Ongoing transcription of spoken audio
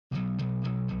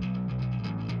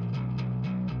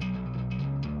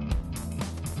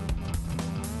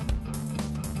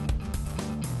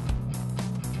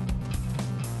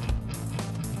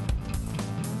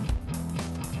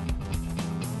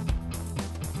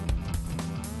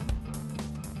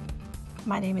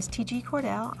My name is T.G.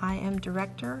 Cordell. I am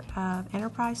Director of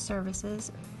Enterprise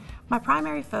Services. My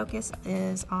primary focus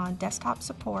is on desktop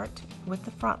support with the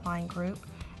Frontline group,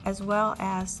 as well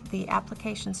as the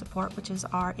application support, which is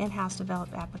our in-house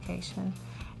developed application,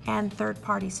 and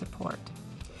third-party support.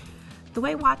 The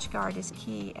way WatchGuard is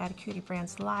key at Acuity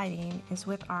Brands Lighting is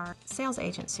with our sales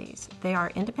agencies. They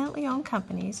are independently owned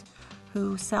companies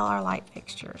who sell our light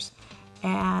fixtures,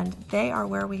 and they are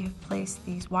where we have placed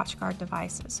these WatchGuard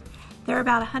devices. There are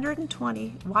about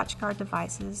 120 WatchGuard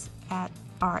devices at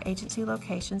our agency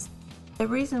locations. The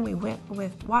reason we went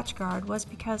with WatchGuard was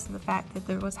because of the fact that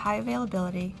there was high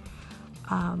availability.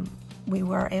 We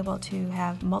were able to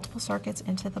have multiple circuits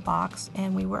into the box,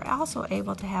 and we were also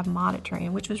able to have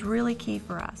monitoring, which was really key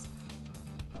for us.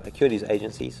 Acuity's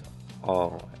agencies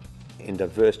are in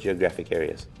diverse geographic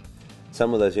areas.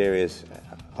 Some of those areas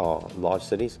are large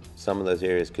cities. Some of those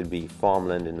areas could be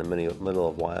farmland in the middle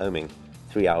of Wyoming,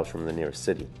 3 hours from the nearest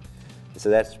city. So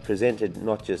that's presented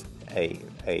not just a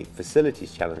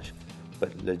facilities challenge,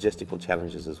 but logistical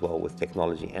challenges as well with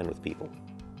technology and with people.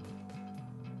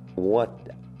 What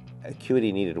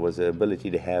Acuity needed was the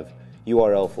ability to have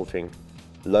URL filtering,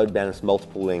 load balance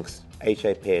multiple links,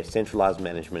 HA pair, centralized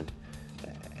management,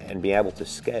 and be able to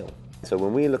scale. So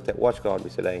when we looked at WatchGuard, we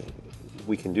said, hey,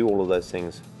 we can do all of those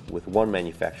things with one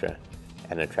manufacturer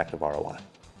at an attractive ROI.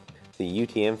 The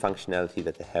UTM functionality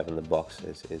that they have in the box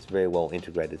is very well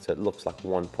integrated, so it looks like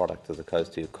one product as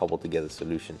opposed to a cobbled together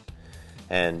solution.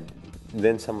 And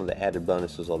then some of the added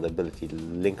bonuses are the ability to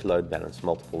link load balance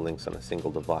multiple links on a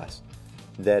single device.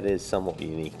 That is somewhat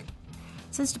unique.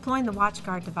 Since deploying the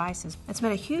WatchGuard devices, it's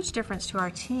made a huge difference to our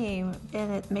team,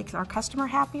 and it makes our customer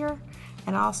happier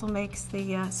and also makes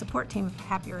the support team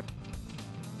happier.